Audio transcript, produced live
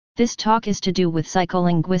This talk is to do with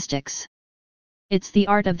psycholinguistics. It's the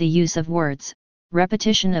art of the use of words,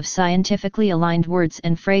 repetition of scientifically aligned words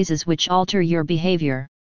and phrases which alter your behavior.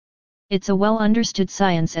 It's a well-understood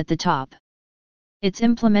science at the top. It's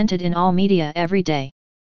implemented in all media every day.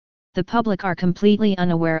 The public are completely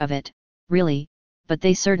unaware of it, really, but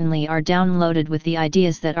they certainly are downloaded with the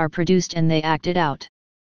ideas that are produced and they act it out.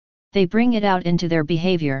 They bring it out into their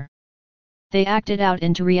behavior. They act it out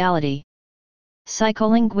into reality.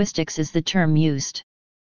 Psycholinguistics is the term used.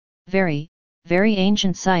 Very, very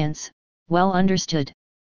ancient science, well understood.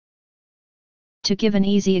 To give an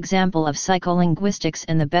easy example of psycholinguistics,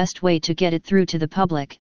 and the best way to get it through to the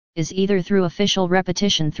public, is either through official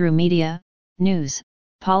repetition through media, news.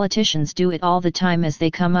 Politicians do it all the time as they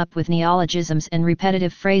come up with neologisms and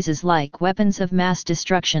repetitive phrases like weapons of mass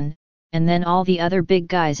destruction, and then all the other big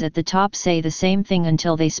guys at the top say the same thing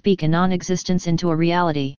until they speak a non-existence into a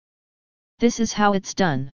reality. This is how it's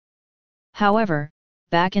done. However,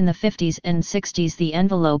 back in the 50s and 60s the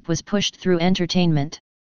envelope was pushed through entertainment.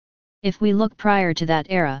 If we look prior to that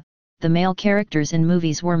era, the male characters in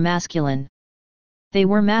movies were masculine. They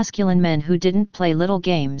were masculine men who didn't play little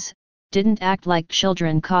games, didn't act like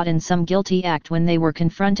children caught in some guilty act when they were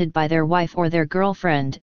confronted by their wife or their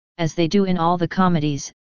girlfriend, as they do in all the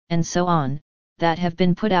comedies, and so on, that have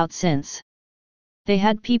been put out since. They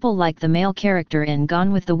had people like the male character in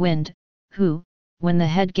Gone with the Wind, who, when the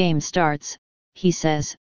head game starts, he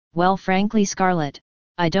says, "Well, frankly, Scarlett,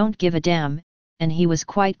 I don't give a damn," and he was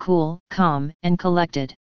quite cool, calm, and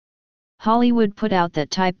collected. Hollywood put out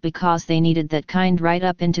that type because they needed that kind right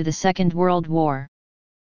up into the Second World War.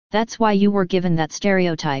 That's why you were given that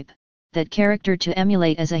stereotype, that character to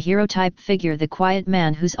emulate as a hero-type figure, the quiet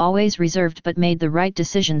man who's always reserved but made the right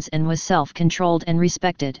decisions and was self-controlled and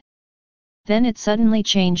respected. Then it suddenly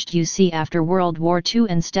changed, you see, after World War II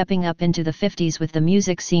and stepping up into the 50s with the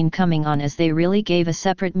music scene coming on, as they really gave a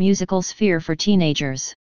separate musical sphere for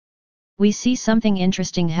teenagers. We see something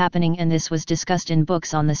interesting happening, and this was discussed in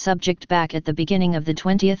books on the subject back at the beginning of the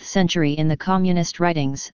 20th century in the communist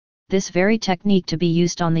writings, this very technique to be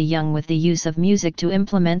used on the young with the use of music to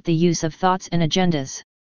implement the use of thoughts and agendas.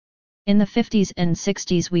 In the 50s and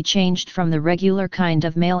 60s we changed from the regular kind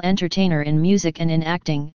of male entertainer in music and in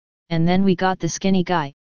acting, and then we got the skinny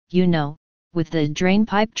guy, you know, with the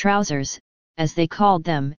drainpipe trousers, as they called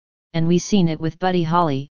them, and we seen it with Buddy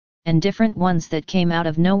Holly, and different ones that came out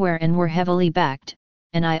of nowhere and were heavily backed,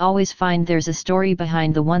 and I always find there's a story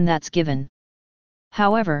behind the one that's given.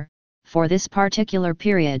 However, for this particular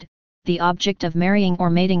period, the object of marrying or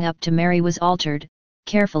mating up to marry was altered,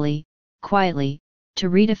 carefully, quietly, to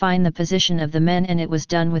redefine the position of the men, and it was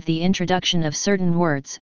done with the introduction of certain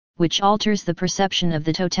words, which alters the perception of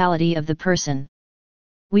the totality of the person.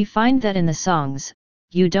 We find that in the songs,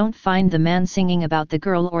 you don't find the man singing about the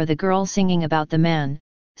girl or the girl singing about the man.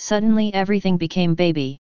 Suddenly everything became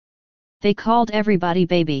baby. They called everybody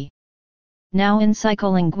baby. Now in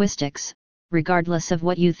psycholinguistics, regardless of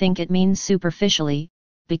what you think it means superficially,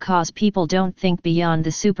 because people don't think beyond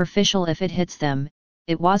the superficial if it hits them,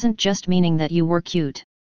 it wasn't just meaning that you were cute.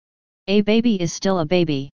 A baby is still a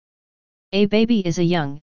baby. A baby is a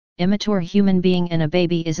young, immature human being, and a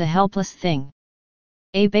baby is a helpless thing.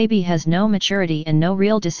 A baby has no maturity and no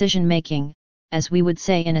real decision-making, as we would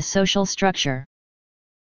say in a social structure.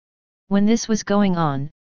 When this was going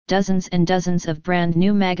on, dozens and dozens of brand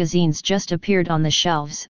new magazines just appeared on the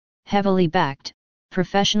shelves, heavily backed,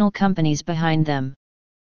 professional companies behind them.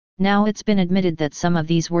 Now it's been admitted that some of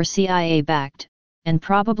these were CIA-backed, and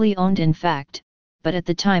probably owned in fact, but at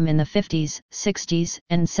the time in the 50s, 60s,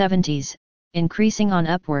 and 70s, increasing on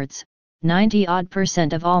upwards,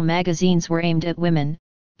 90% of all magazines were aimed at women,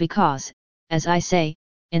 because, as I say,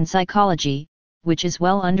 in psychology, which is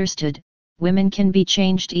well understood, women can be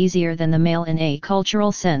changed easier than the male in a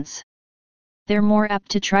cultural sense. They're more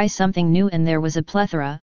apt to try something new, and there was a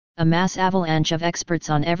plethora, a mass avalanche of experts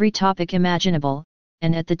on every topic imaginable,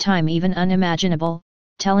 and at the time even unimaginable,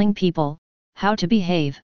 telling people how to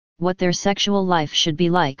behave, what their sexual life should be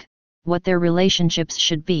like, what their relationships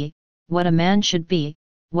should be, what a man should be,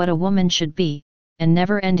 what a woman should be, and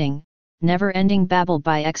never-ending babble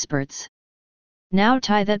by experts. Now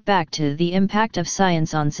tie that back to The Impact of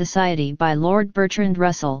Science on Society by Lord Bertrand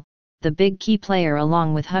Russell, the big key player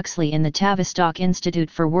along with Huxley in the Tavistock Institute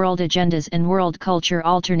for World Agendas and World Culture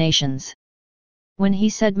Alternations. When he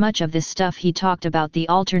said much of this stuff, he talked about the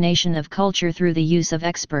alternation of culture through the use of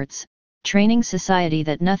experts, training society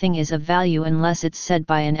that nothing is of value unless it's said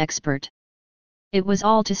by an expert. It was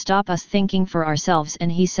all to stop us thinking for ourselves,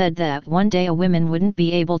 and he said that one day a woman wouldn't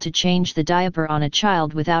be able to change the diaper on a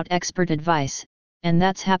child without expert advice, and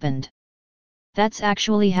that's happened. That's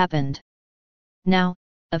actually happened. Now,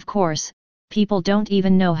 of course, people don't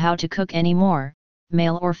even know how to cook anymore,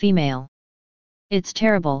 male or female. It's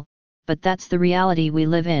terrible, but that's the reality we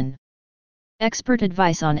live in. Expert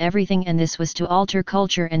advice on everything, and this was to alter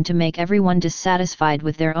culture and to make everyone dissatisfied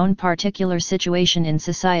with their own particular situation in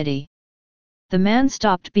society. The man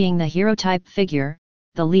stopped being the hero type figure,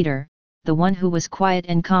 the leader, the one who was quiet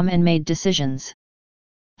and calm and made decisions.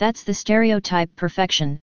 That's the stereotype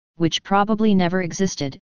perfection, which probably never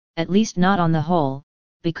existed, at least not on the whole,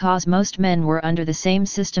 because most men were under the same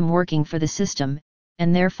system, working for the system,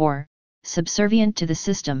 and therefore, subservient to the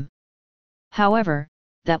system. However,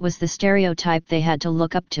 that was the stereotype they had to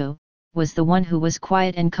look up to, was the one who was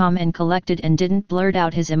quiet and calm and collected and didn't blurt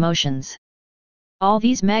out his emotions. All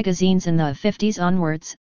these magazines in the 50s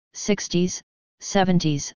onwards, 60s,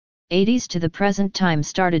 70s, 80s to the present time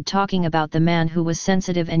started talking about the man who was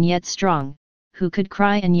sensitive and yet strong, who could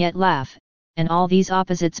cry and yet laugh, and all these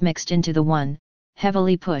opposites mixed into the one,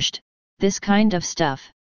 heavily pushed, this kind of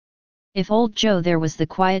stuff. If old Joe there was the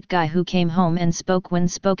quiet guy who came home and spoke when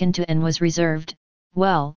spoken to and was reserved,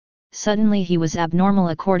 well, suddenly he was abnormal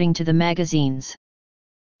according to the magazines.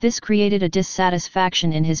 This created a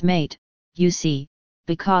dissatisfaction in his mate, you see,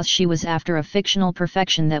 because she was after a fictional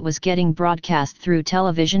perfection that was getting broadcast through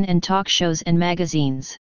television and talk shows and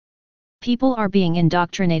magazines. People are being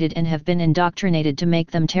indoctrinated and have been indoctrinated to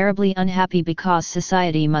make them terribly unhappy because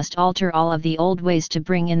society must alter all of the old ways to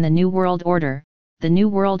bring in the new world order, the new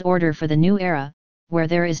world order for the new era, where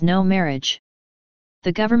there is no marriage.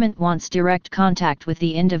 The government wants direct contact with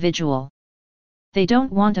the individual. They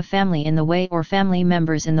don't want a family in the way or family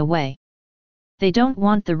members in the way. They don't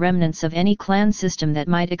want the remnants of any clan system that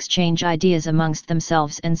might exchange ideas amongst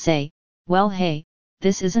themselves and say, well, hey,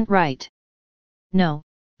 this isn't right. No,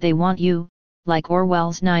 they want you, like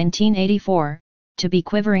Orwell's 1984, to be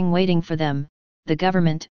quivering waiting for them, the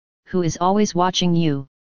government, who is always watching you,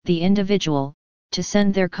 the individual, to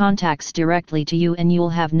send their contacts directly to you, and you'll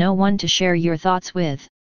have no one to share your thoughts with.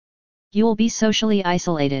 You'll be socially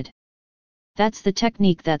isolated. That's the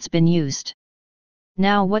technique that's been used.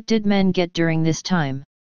 Now, what did men get during this time?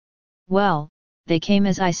 Well, they came,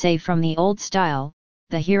 as I say, from the old style,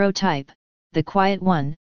 the hero type, the quiet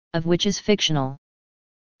one, of which is fictional.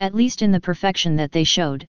 At least in the perfection that they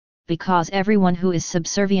showed, because everyone who is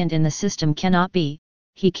subservient in the system cannot be,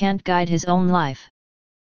 he can't guide his own life.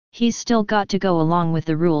 He's still got to go along with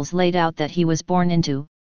the rules laid out that he was born into,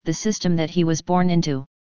 the system that he was born into.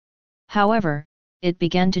 However, it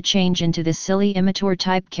began to change into this silly immature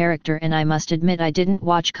type character, and I must admit I didn't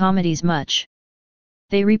watch comedies much.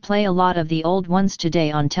 They replay a lot of the old ones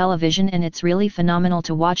today on television, and it's really phenomenal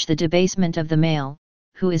to watch the debasement of the male,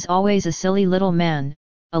 who is always a silly little man,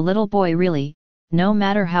 a little boy really, no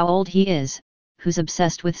matter how old he is, who's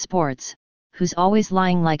obsessed with sports, who's always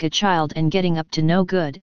lying like a child and getting up to no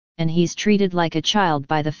good, and he's treated like a child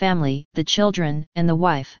by the family, the children, and the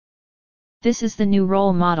wife. This is the new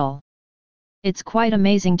role model. It's quite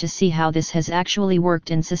amazing to see how this has actually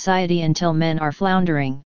worked in society until men are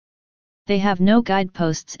floundering. They have no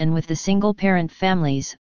guideposts, and with the single-parent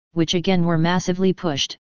families, which again were massively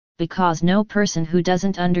pushed, because no person who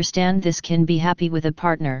doesn't understand this can be happy with a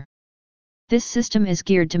partner. This system is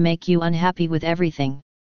geared to make you unhappy with everything.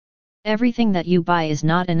 Everything that you buy is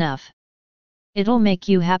not enough. It'll make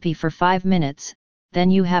you happy for 5 minutes,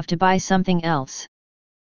 then you have to buy something else.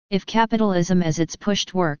 If capitalism as it's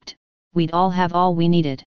pushed worked, we'd all have all we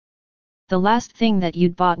needed. The last thing that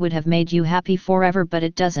you'd bought would have made you happy forever, but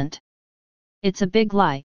it doesn't. It's a big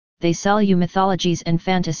lie. They sell you mythologies and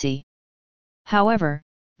fantasy. However,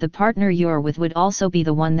 the partner you're with would also be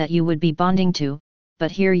the one that you would be bonding to,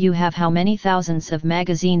 but here you have how many thousands of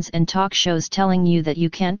magazines and talk shows telling you that you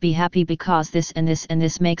can't be happy because this and this and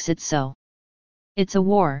this makes it so. It's a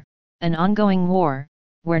war, an ongoing war,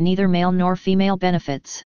 where neither male nor female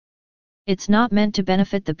benefits. It's not meant to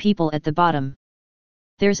benefit the people at the bottom.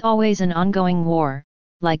 There's always an ongoing war,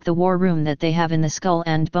 like the war room that they have in the Skull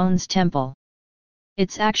and Bones temple.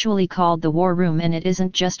 It's actually called the war room, and it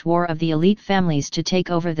isn't just war of the elite families to take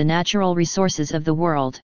over the natural resources of the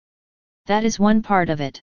world. That is one part of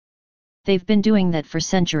it. They've been doing that for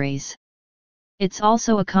centuries. It's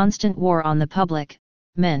also a constant war on the public,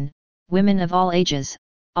 men, women of all ages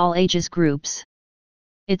groups.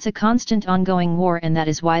 It's a constant ongoing war, and that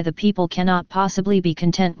is why the people cannot possibly be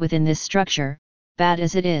content within this structure, bad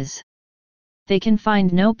as it is. They can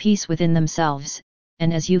find no peace within themselves,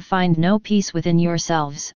 and as you find no peace within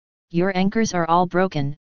yourselves, your anchors are all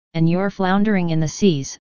broken, and you're floundering in the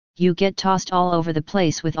seas, you get tossed all over the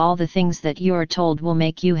place with all the things that you're told will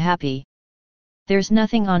make you happy. There's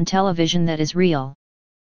nothing on television that is real.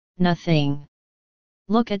 Nothing.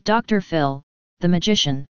 Look at Dr. Phil, the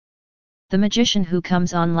magician. The magician who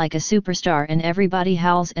comes on like a superstar and everybody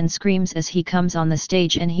howls and screams as he comes on the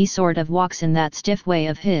stage, and he sort of walks in that stiff way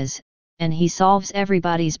of his, and he solves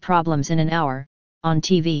everybody's problems in an hour, on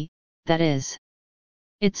TV, that is.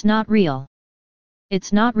 It's not real.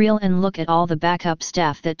 It's not real, and look at all the backup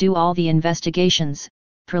staff that do all the investigations,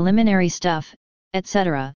 preliminary stuff,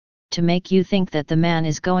 etc., to make you think that the man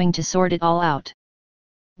is going to sort it all out.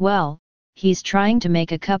 Well, he's trying to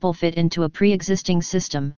make a couple fit into a pre-existing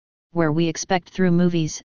system, where we expect through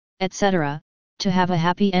movies, etc., to have a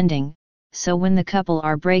happy ending, so when the couple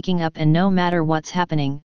are breaking up and no matter what's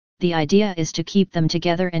happening, the idea is to keep them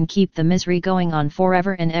together and keep the misery going on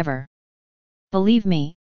forever and ever. Believe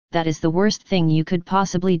me, that is the worst thing you could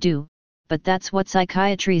possibly do, but that's what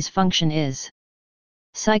psychiatry's function is.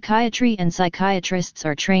 Psychiatry and psychiatrists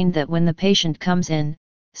are trained that when the patient comes in,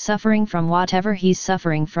 suffering from whatever he's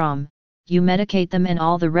suffering from, you medicate them and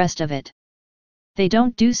all the rest of it. They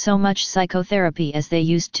don't do so much psychotherapy as they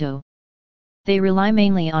used to. They rely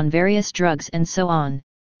mainly on various drugs and so on,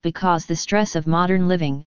 because the stress of modern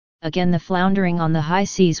living, again the floundering on the high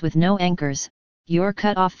seas with no anchors, you're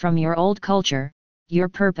cut off from your old culture, your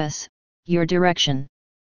purpose, your direction.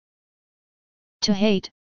 To hate,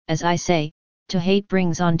 as I say, to hate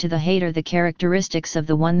brings on to the hater the characteristics of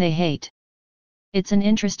the one they hate. It's an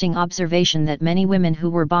interesting observation that many women who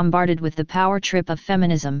were bombarded with the power trip of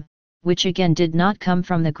feminism, which again did not come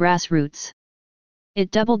from the grassroots.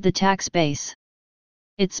 It doubled the tax base.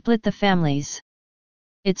 It split the families.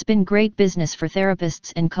 It's been great business for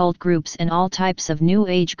therapists and cult groups and all types of new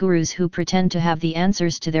age gurus who pretend to have the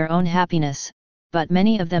answers to their own happiness, but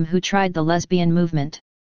many of them who tried the lesbian movement.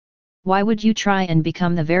 Why would you try and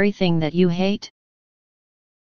become the very thing that you hate?